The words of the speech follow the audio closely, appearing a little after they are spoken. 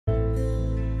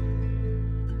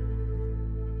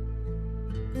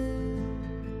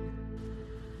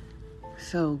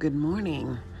So, good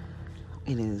morning.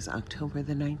 It is October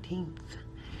the 19th,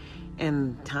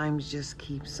 and time just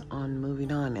keeps on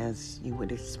moving on as you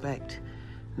would expect,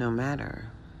 no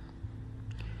matter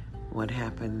what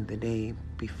happened the day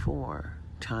before.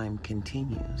 Time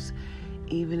continues.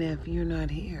 Even if you're not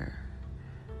here,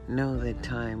 know that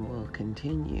time will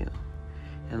continue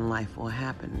and life will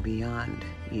happen beyond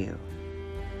you.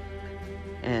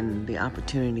 And the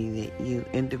opportunity that you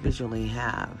individually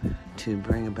have to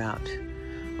bring about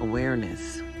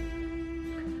awareness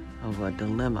of a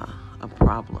dilemma, a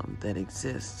problem that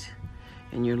exists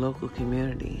in your local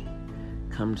community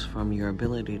comes from your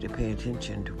ability to pay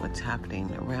attention to what's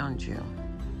happening around you.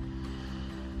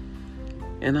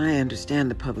 And I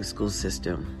understand the public school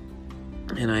system,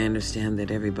 and I understand that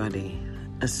everybody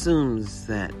assumes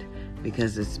that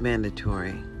because it's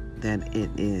mandatory, that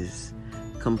it is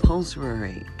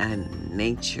compulsory in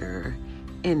nature,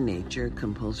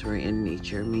 compulsory in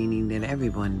nature, meaning that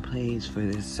everyone pays for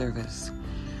this service.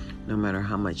 No matter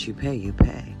how much you pay.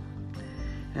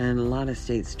 And a lot of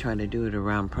states try to do it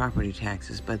around property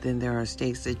taxes, but then there are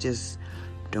states that just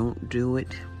don't do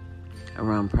it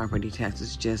around property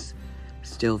taxes, just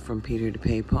steal from Peter to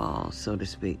pay Paul, so to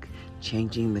speak,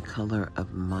 changing the color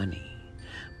of money.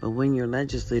 But when your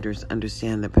legislators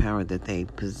understand the power that they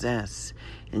possess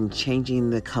in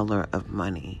changing the color of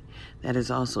money, that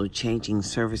is also changing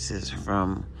services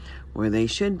from where they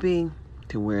should be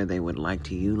to where they would like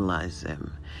to utilize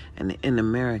them. And in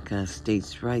America,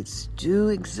 states' rights do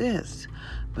exist,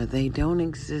 but they don't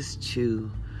exist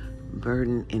to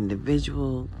burden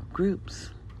individual groups.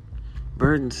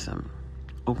 Burdensome,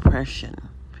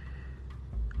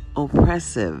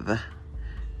 oppressive,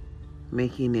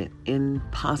 making it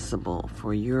impossible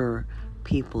for your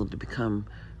people to become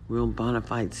real bona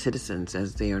fide citizens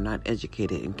as they are not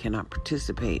educated and cannot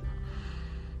participate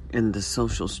in the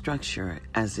social structure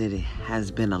as it has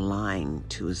been aligned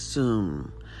to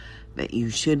assume that you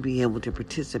should be able to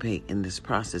participate in this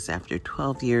process after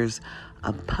 12 years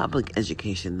of public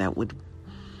education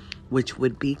which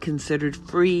would be considered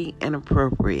free and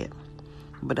appropriate.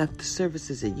 But if the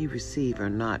services that you receive are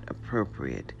not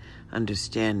appropriate,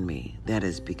 understand me, that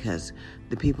is because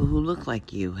the people who look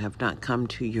like you have not come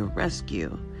to your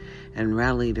rescue and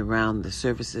rallied around the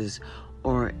services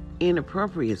or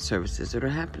inappropriate services that are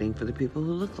happening for the people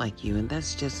who look like you. And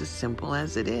that's just as simple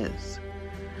as it is.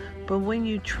 But when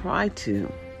you try to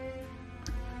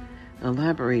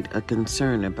elaborate a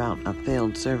concern about a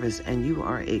failed service and you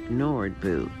are ignored,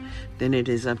 boo, then it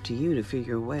is up to you to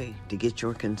figure a way to get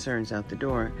your concerns out the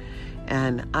door.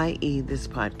 And i.e. this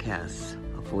podcast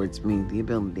affords me the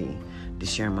ability to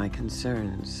share my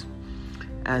concerns.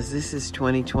 As this is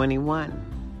 2021,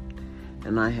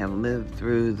 and I have lived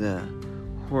through the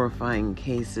horrifying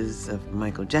cases of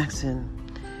Michael Jackson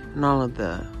and all of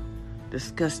the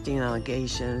disgusting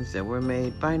allegations that were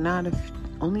made by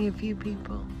only a few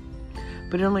people.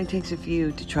 But it only takes a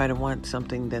few to try to want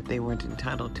something that they weren't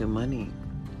entitled to, money,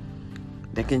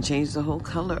 that can change the whole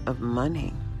color of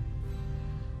money.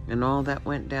 And all that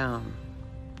went down.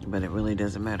 But it really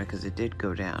doesn't matter because it did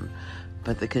go down.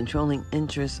 But the controlling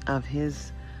interest of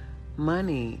his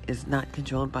money is not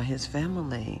controlled by his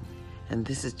family. And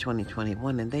this is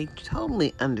 2021, and they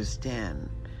totally understand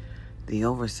the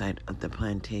oversight of the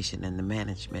plantation and the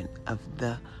management of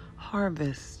the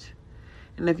harvest.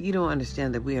 And if you don't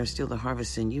understand that we are still the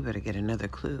harvest, then you better get another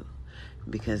clue.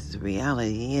 Because the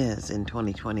reality is, in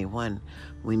 2021,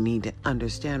 we need to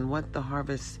understand what the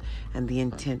harvest and the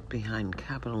intent behind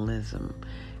capitalism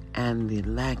and the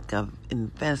lack of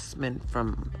investment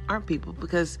from our people.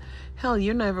 Because, hell,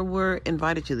 you never were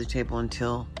invited to the table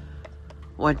until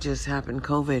what just happened,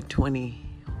 COVID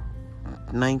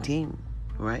 2019,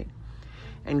 right?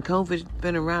 And COVID's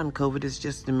been around. COVID is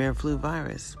just a mere flu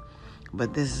virus.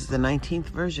 But this is the 19th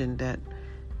version that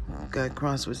got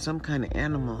crossed with some kind of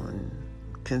animal and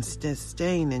can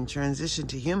sustain and transition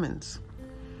to humans.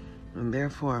 And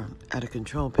therefore, out of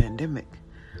control pandemic.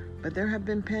 But there have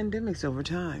been pandemics over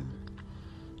time.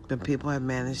 But people have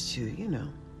managed to,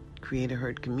 create a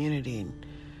herd community and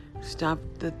stop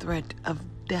the threat of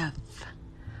death.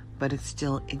 But it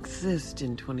still exists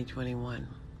in 2021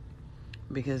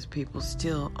 because people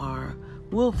still are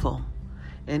willful.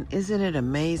 And isn't it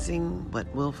amazing what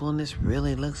willfulness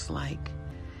really looks like?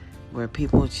 Where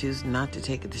people choose not to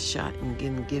take the shot and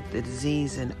get the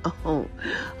disease and, oh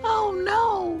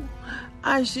no,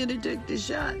 I should have took the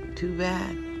shot. Too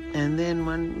bad. And then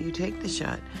when you take the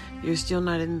shot, you're still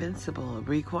not invincible. It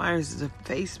requires the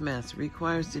face mask,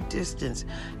 requires the distance,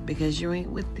 because you ain't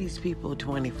with these people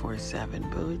 24/7.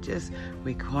 But it just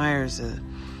requires a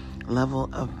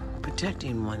level of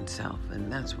protecting oneself,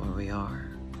 and that's where we are.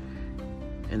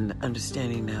 and the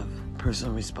understanding of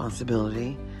personal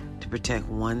responsibility to protect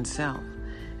oneself.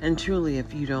 And truly,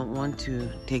 if you don't want to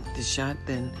take the shot,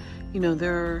 then,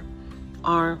 there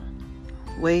are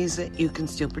ways that you can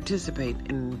still participate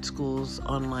in schools,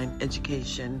 online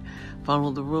education,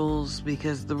 follow the rules,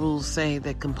 because the rules say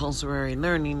that compulsory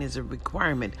learning is a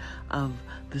requirement of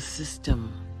the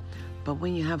system. But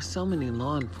when you have so many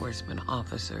law enforcement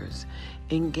officers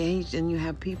engaged, and you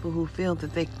have people who feel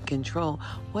that they can control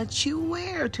what you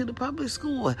wear to the public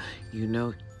school,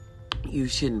 you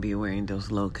shouldn't be wearing those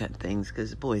low-cut things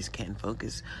because boys can't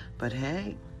focus. But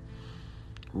hey,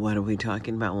 what are we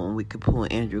talking about when we could pull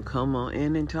Andrew Cuomo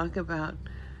in and talk about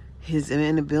his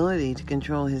inability to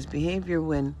control his behavior,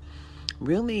 when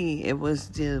really it was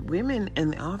the women in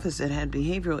the office that had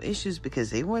behavioral issues because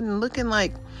they weren't looking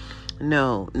like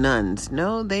nuns.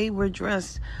 No, they were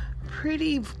dressed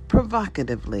pretty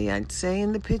provocatively, I'd say,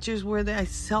 in the pictures where I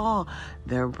saw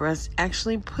their breasts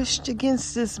actually pushed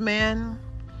against this man,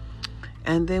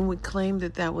 and then would claim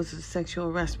that was a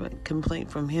sexual harassment complaint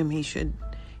from him. He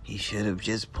should have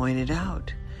just pointed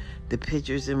out the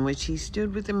pictures in which he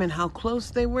stood with them and how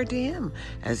close they were to him,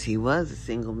 as he was a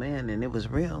single man, and it was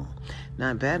real.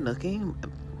 Not bad looking,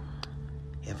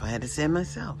 if I had to say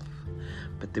myself.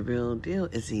 But the real deal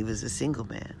is he was a single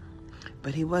man.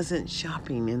 But he wasn't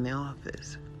shopping in the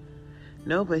office.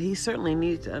 No, but he certainly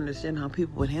needed to understand how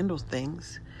people would handle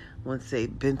things once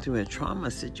they'd been through a trauma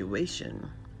situation.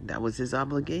 That was his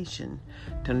obligation,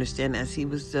 to understand, as he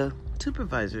was the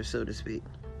supervisor, so to speak.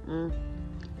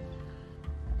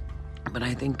 But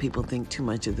I think people think too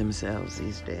much of themselves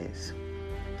these days.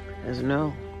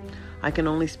 I can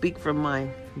only speak from my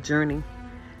journey.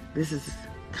 This is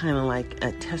kind of like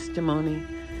a testimony,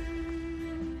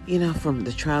 from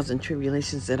the trials and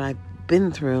tribulations that I've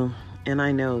been through. And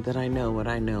I know that I know what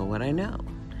I know.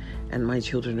 And my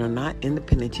children are not in the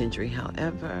penitentiary.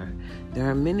 However, there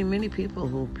are many, many people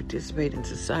who participate in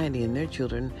society, and their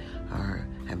children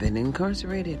have been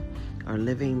incarcerated, are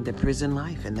living the prison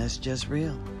life, and that's just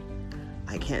real.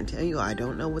 I can't tell you. I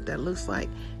don't know what that looks like,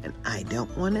 and I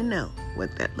don't want to know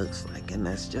what that looks like, and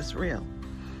that's just real.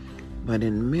 But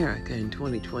in America in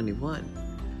 2021,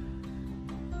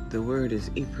 the word is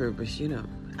e pluribus unum.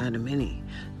 Out of many,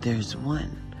 there's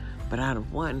one. But out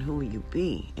of one, who will you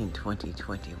be in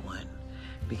 2021?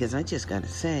 Because I just got to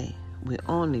say, we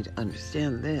all need to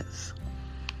understand this,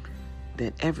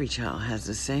 that every child has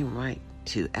the same right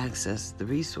to access the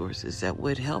resources that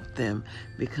would help them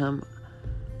become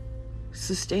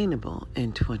sustainable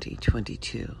in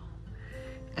 2022.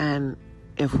 And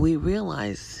if we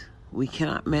realize we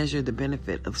cannot measure the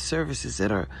benefit of services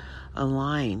that are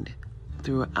aligned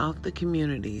throughout the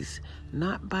communities,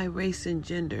 not by race and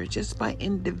gender, just by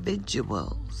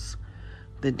individuals,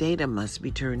 the data must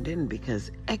be turned in,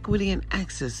 because equity and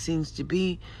access seems to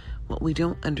be what we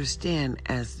don't understand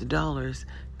as the dollars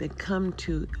that come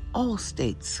to all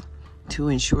states to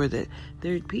ensure that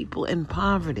there are people in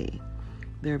poverty,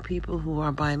 there are people who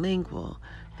are bilingual,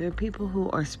 there are people who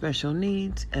are special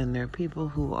needs, and there are people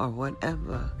who are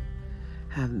whatever,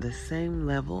 have the same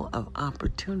level of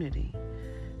opportunity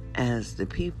as the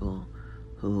people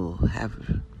who have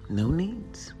no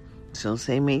needs. So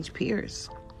same age peers,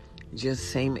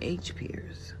 just same age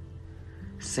peers,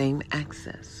 same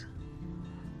access.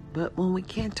 But when we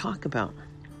can't talk about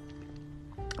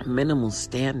minimal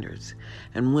standards,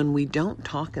 and when we don't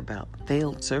talk about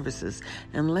failed services,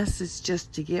 unless it's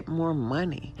just to get more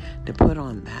money to put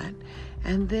on that,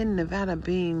 and then Nevada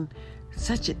being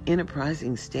such an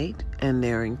enterprising state, and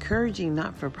they're encouraging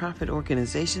not-for-profit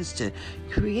organizations to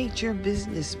create your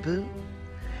business, boo,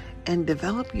 and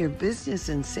develop your business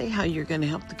and say how you're going to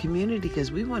help the community,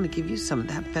 because we want to give you some of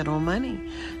that federal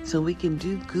money so we can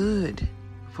do good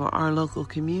for our local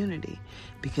community,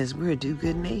 because we're a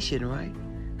do-good nation, right?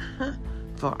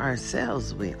 For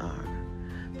ourselves we are.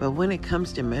 But when it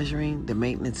comes to measuring the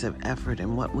maintenance of effort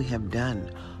and what we have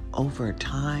done over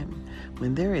time,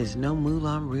 when there is no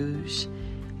Moulin Rouge,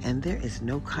 and there is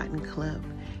no Cotton Club,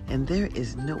 and there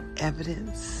is no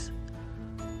evidence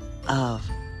of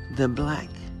the Black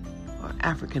or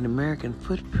African American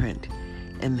footprint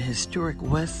in the historic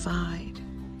West Side,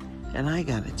 and I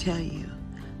gotta tell you,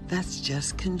 that's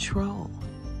just control.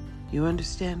 You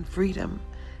understand? Freedom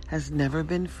has never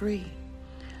been free.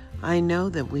 I know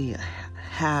that we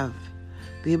have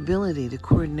the ability to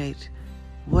coordinate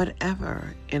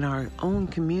whatever in our own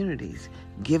communities,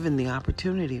 given the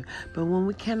opportunity. But when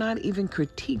we cannot even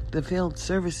critique the failed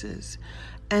services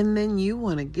And then you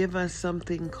want to give us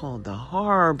something called the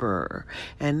harbor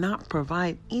and not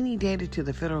provide any data to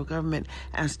the federal government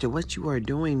as to what you are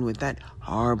doing with that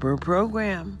harbor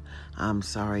program. I'm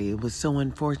sorry, it was so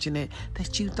unfortunate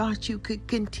that you thought you could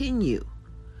continue.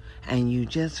 And you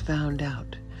just found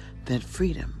out that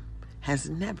freedom has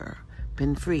never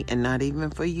been free, and not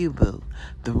even for you, boo.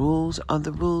 The rules are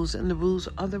the rules, and the rules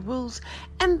are the rules,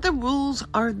 and the rules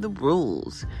are the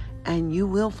rules. And you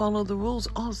will follow the rules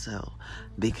also.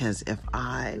 Because if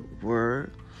I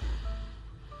were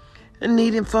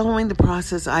needing following the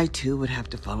process, I too would have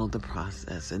to follow the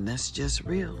process. And that's just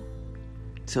real.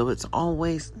 So it's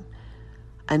always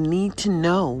a need to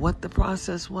know what the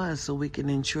process was so we can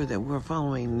ensure that we're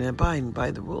following and abiding by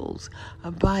the rules.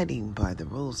 Abiding by the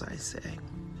rules, I say.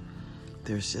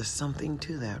 There's just something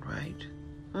to that, right?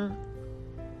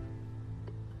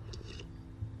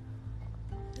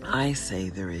 I say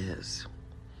there is,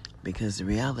 because the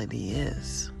reality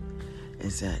is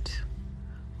that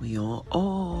we are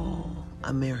all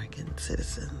American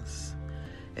citizens.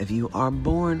 If you are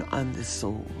born on this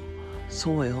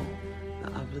soil,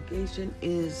 the obligation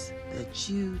is that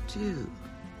you too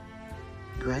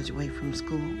graduate from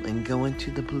school and go into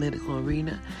the political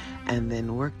arena and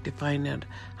then work to find out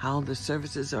how the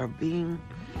services are being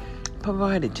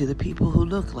provided to the people who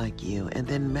look like you, and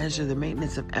then measure the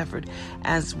maintenance of effort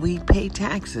as we pay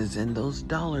taxes, and those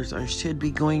dollars should be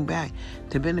going back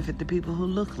to benefit the people who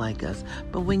look like us.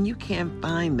 But when you can't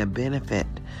find the benefit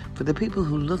for the people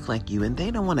who look like you, and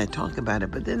they don't want to talk about it,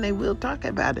 but then they will talk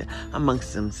about it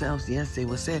amongst themselves. Yes, they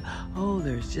will say, oh,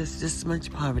 there's just this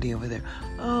much poverty over there.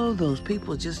 Oh, those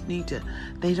people just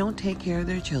they don't take care of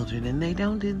their children, and they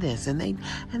don't do this, and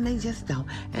they just don't.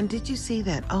 And did you see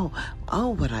that? Oh,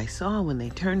 what I saw when they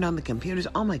turned on the computers.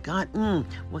 Oh my God,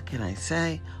 what can I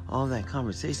say? All that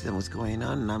conversation that was going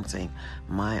on, and I'm saying,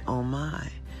 my, oh my,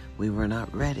 we were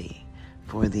not ready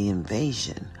for the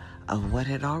invasion of what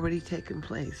had already taken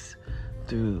place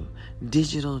through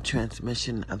digital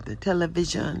transmission of the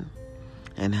television,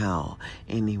 and how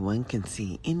anyone can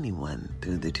see anyone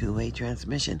through the two-way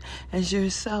transmission, as your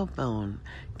cell phone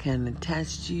can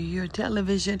attach to your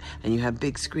television, and you have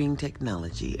big screen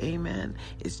technology. Amen.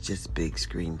 It's just big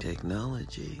screen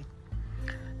technology.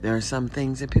 There are some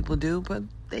things that people do, but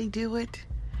they do it.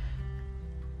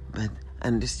 But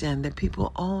understand that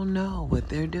people all know what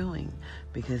they're doing,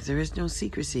 because there is no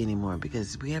secrecy anymore,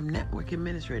 because we have network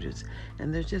administrators,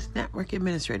 and they're just network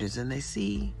administrators, and they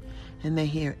see and they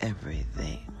hear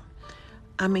everything.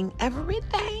 I mean,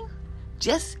 everything.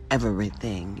 Just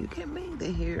everything. You get me?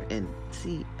 They hear and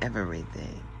see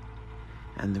everything.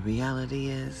 And the reality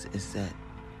is that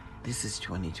this is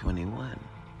 2021.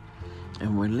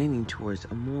 And we're leaning towards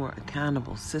a more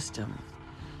accountable system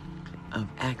of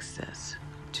access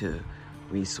to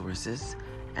resources,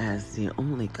 as the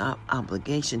only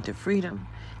obligation to freedom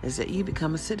is that you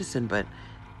become a citizen. But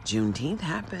Juneteenth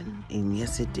happened, and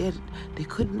yes, it did. They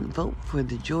couldn't vote for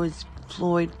the George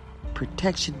Floyd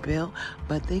Protection Bill,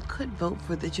 but they could vote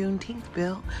for the Juneteenth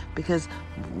bill, because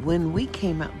when we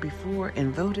came out before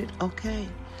and voted, okay,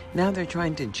 now they're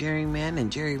trying to gerrymander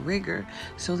and jerry-rigger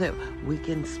so that we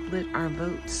can split our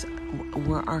votes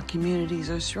where our communities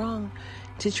are strong,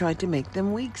 to try to make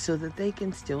them weak so that they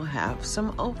can still have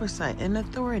some oversight and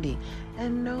authority.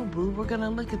 And no, boo, we're going to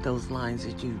look at those lines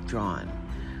that you've drawn,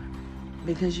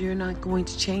 because you're not going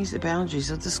to change the boundaries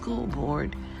of the school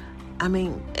board. I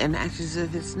mean, and act as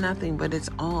if it's nothing, but it's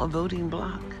all a voting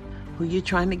block. Who you're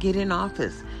trying to get in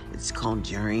office. It's called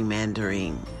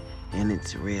gerrymandering, and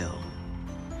it's real.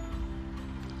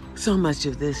 So much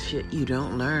of this shit you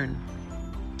don't learn,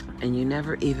 and you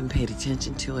never even paid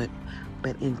attention to it.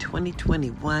 But in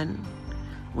 2021,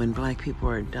 when black people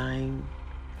are dying,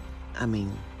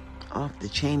 off the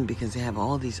chain because they have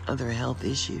all these other health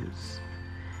issues,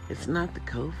 it's not the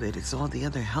COVID, it's all the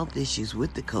other health issues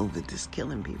with the COVID that's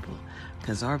killing people,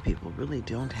 because our people really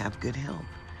don't have good health.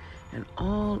 And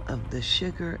all of the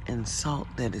sugar and salt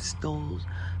that is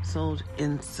sold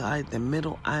inside the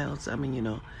middle aisles,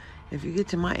 if you get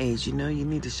to my age, you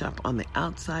need to shop on the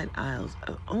outside aisles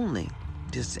only.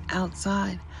 Just the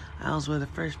outside aisles where the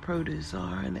fresh produce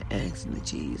are, and the eggs and the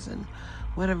cheese and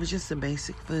whatever, just the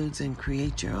basic foods, and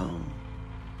create your own.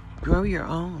 Grow your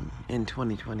own in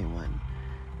 2021.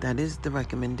 That is the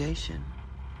recommendation.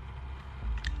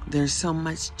 There's so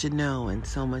much to know and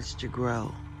so much to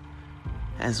grow,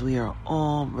 as we are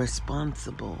all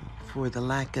responsible for the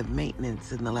lack of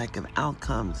maintenance and the lack of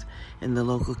outcomes in the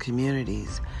local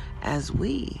communities, as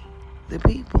we, the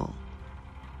people,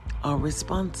 are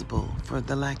responsible for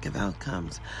the lack of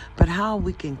outcomes, but how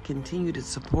we can continue to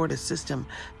support a system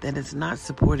that is not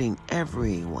supporting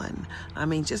everyone. I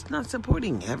mean, just not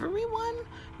supporting everyone?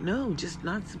 No, just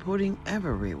not supporting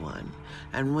everyone.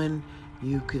 And when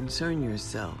you concern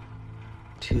yourself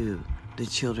to the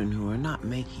children who are not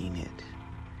making it,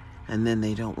 and then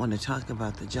they don't want to talk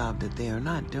about the job that they are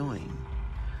not doing.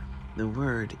 The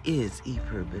word is e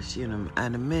pluribus unum.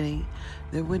 Out of many,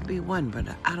 there would be one, but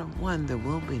out of one, there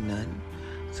will be none.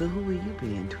 So who will you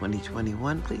be in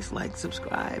 2021? Please like,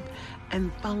 subscribe,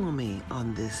 and follow me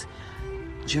on this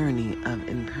journey of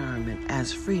empowerment,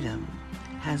 as freedom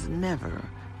has never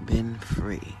been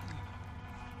free.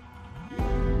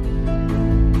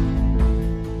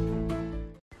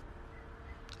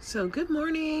 So good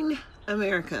morning,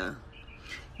 America.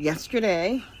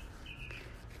 Yesterday,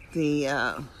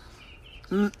 the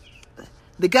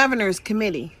Governor's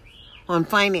Committee on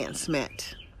Finance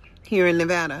met here in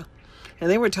Nevada, and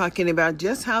they were talking about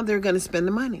just how they're going to spend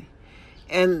the money.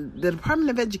 And the Department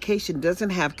of Education doesn't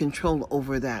have control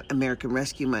over that American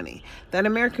Rescue money. That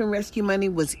American Rescue money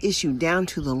was issued down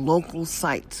to the local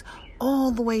sites,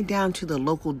 all the way down to the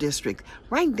local district,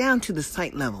 right down to the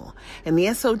site level. And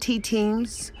the SOT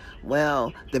teams,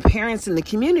 well, the parents and the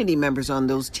community members on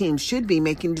those teams should be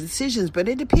making decisions, but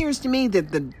it appears to me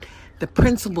that the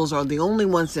principals are the only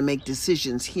ones that make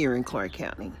decisions here in Clark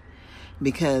County,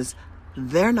 because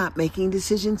they're not making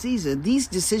decisions either. These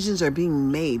decisions are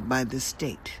being made by the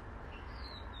state.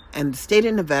 And the state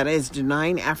of Nevada is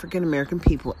denying African American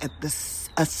people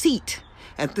a seat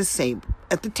at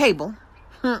the table.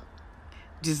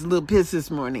 Just a little pissed this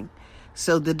morning.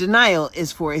 So the denial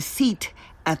is for a seat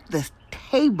at the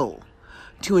table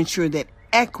to ensure that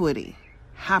equity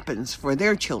happens for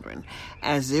their children,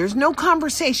 as there's no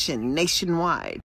conversation nationwide